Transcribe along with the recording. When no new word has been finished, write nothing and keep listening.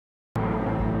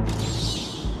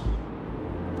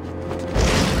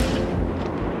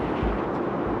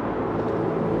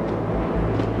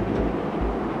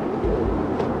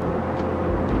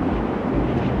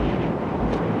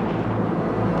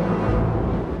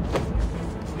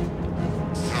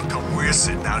We're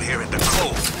sitting out here in the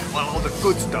cold, while all the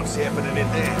good stuff's happening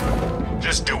in there.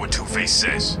 Just do what Two-Face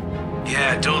says.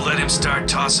 Yeah, don't let him start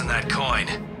tossing that coin.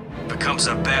 Becomes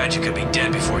a badge, you could be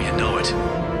dead before you know it.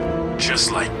 Just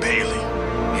like Bailey.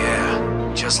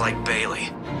 Yeah, just like Bailey.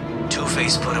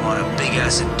 Two-Face put him on a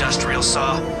big-ass industrial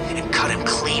saw and cut him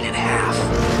clean in half.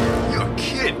 You're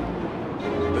kidding.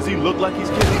 Does he look like he's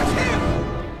kidding?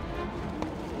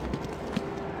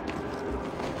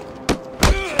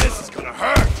 This is gonna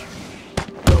hurt.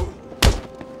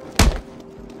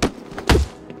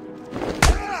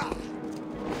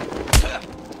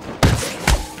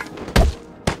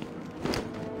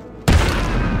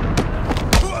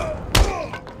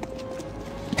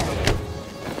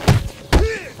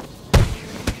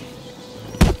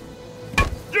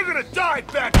 You're gonna die,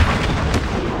 Batman!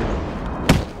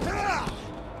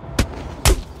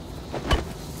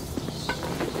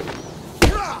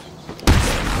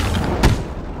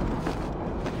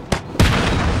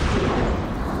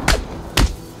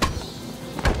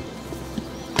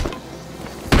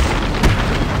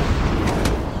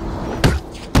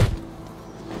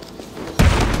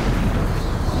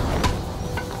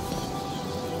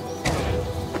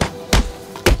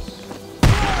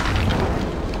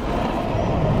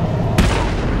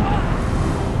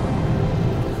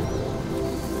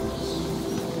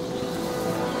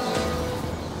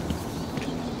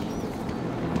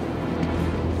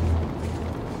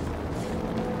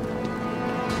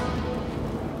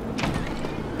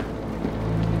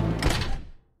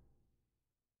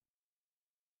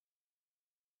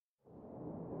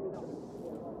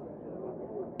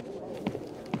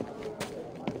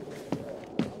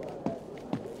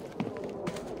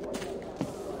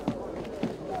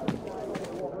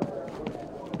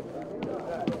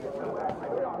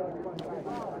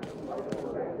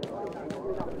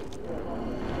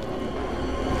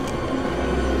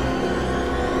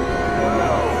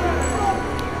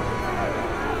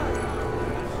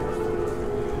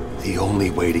 The only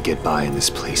way to get by in this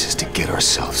place is to get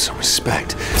ourselves some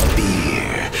respect.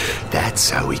 Fear. That's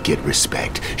how we get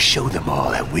respect. Show them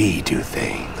all that we do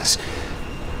things.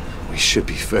 We should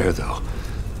be fair, though.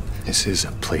 This is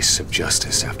a place of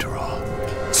justice, after all.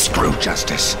 Screw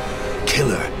justice. Kill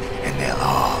her, and they'll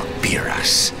all fear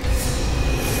us.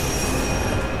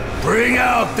 Bring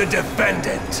out the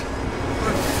defendant!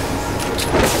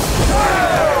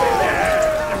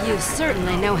 You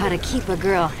certainly know how to keep a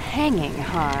girl hanging,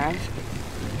 Harv.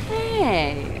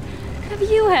 Hey, have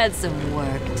you had some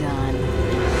work done?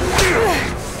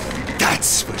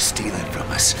 That's for stealing from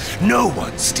us. No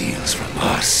one steals from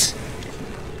us.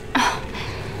 Oh,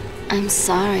 I'm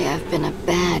sorry I've been a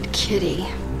bad kitty.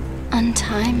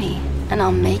 Untie me, and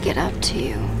I'll make it up to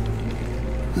you.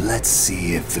 Let's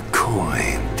see if the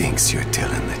coin thinks you're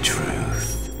telling the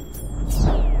truth.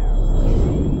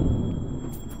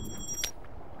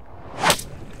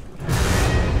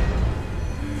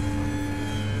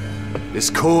 This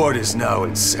court is now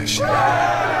in session. Order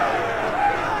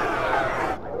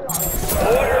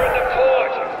in the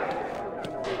court!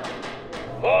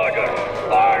 Order!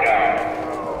 Order!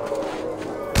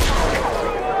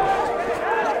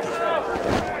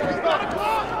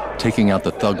 Taking out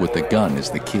the thug with the gun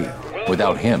is the key.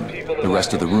 Without him, the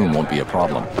rest of the room won't be a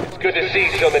problem. It's good to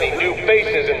see so many new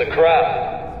faces in the crowd.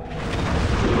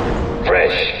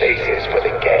 Fresh faces for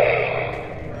the gang.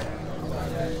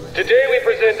 Today we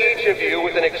present each of you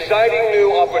with an exciting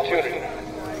new opportunity.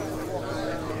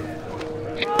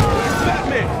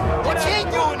 Batman! What's he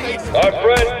doing here? Our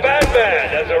friend Batman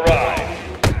has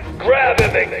arrived. Grab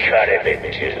him and cut him in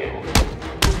two.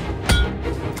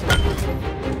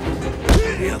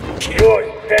 Your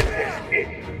sentence is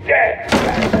death.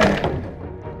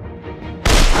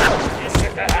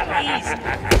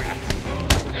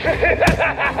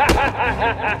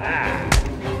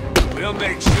 We'll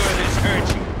make sure this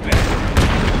hurts you better.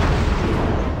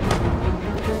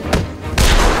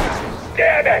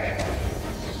 Damn it!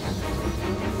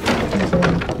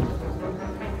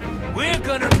 We're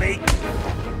gonna make...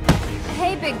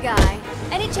 Hey, big guy.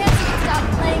 Any chance you can stop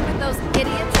playing with those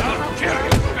idiots and I'll help kill me you,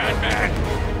 out? Batman!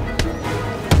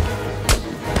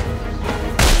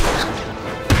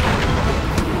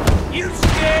 You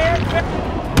scared?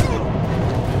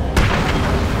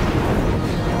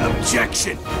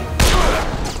 Objection!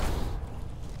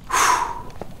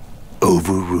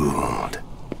 Overruled.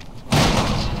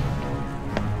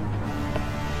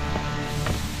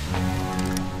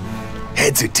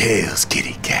 Heads or tails,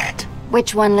 kitty cat?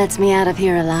 Which one lets me out of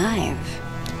here alive?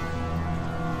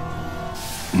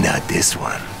 Not this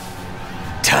one.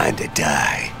 Time to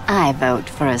die. I vote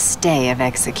for a stay of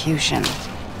execution.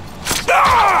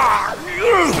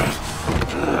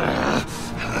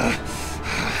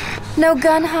 No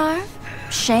gun, Harv?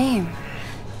 Shame.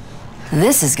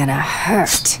 This is gonna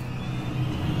hurt.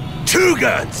 2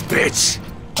 guns, bitch!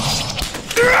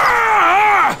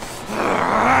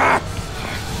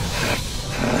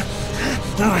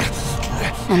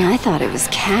 And I thought it was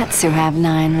cats who have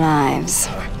 9 lives.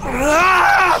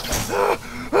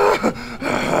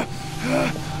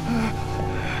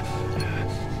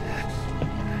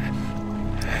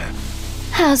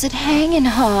 How's it hanging,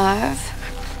 Harv?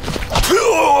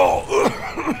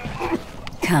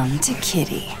 Come to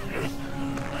Kitty.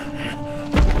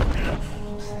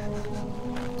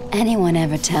 Anyone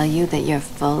ever tell you that you're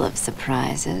full of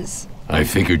surprises? I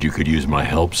figured you could use my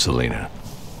help, Selina.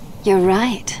 You're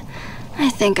right. I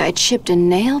think I chipped a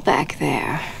nail back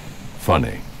there.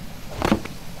 Funny.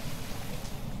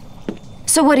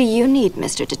 So what do you need,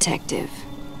 Mr. Detective?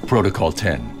 Protocol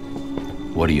 10.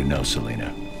 What do you know,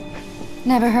 Selina?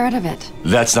 Never heard of it.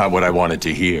 That's not what I wanted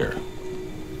to hear.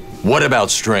 What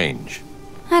about Strange?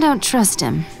 I don't trust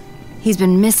him. He's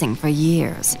been missing for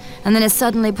years, and then is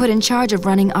suddenly put in charge of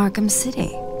running Arkham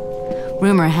City.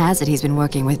 Rumor has it he's been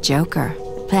working with Joker,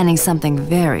 planning something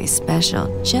very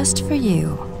special just for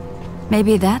you.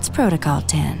 Maybe that's Protocol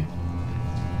 10.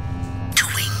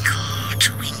 Twinkle,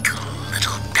 twinkle,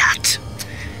 little bat.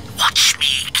 Watch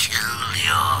me kill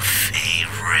your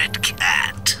favorite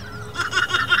cat.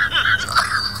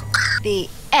 The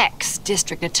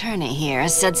ex-district attorney here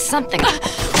said something.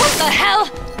 What the hell?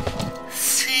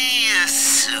 See you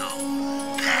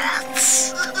soon,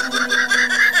 bats.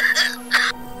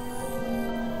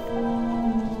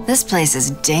 This place is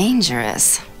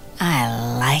dangerous.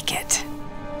 I like it.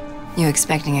 You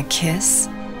expecting a kiss?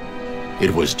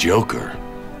 It was Joker.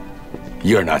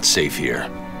 You're not safe here.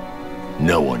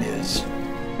 No one is.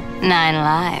 9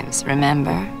 lives,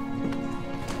 remember?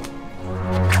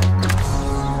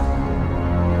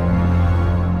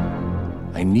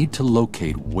 I need to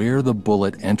locate where the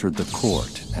bullet entered the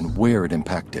court and where it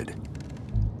impacted.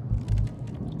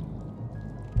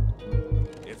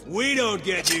 If we don't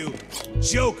get you,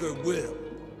 Joker will.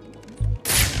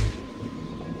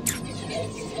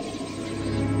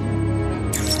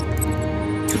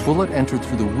 The bullet entered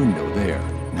through the window there.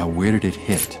 Now where did it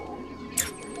hit?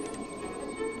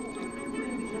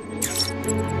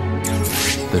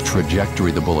 The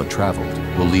trajectory the bullet traveled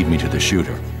will lead me to the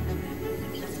shooter.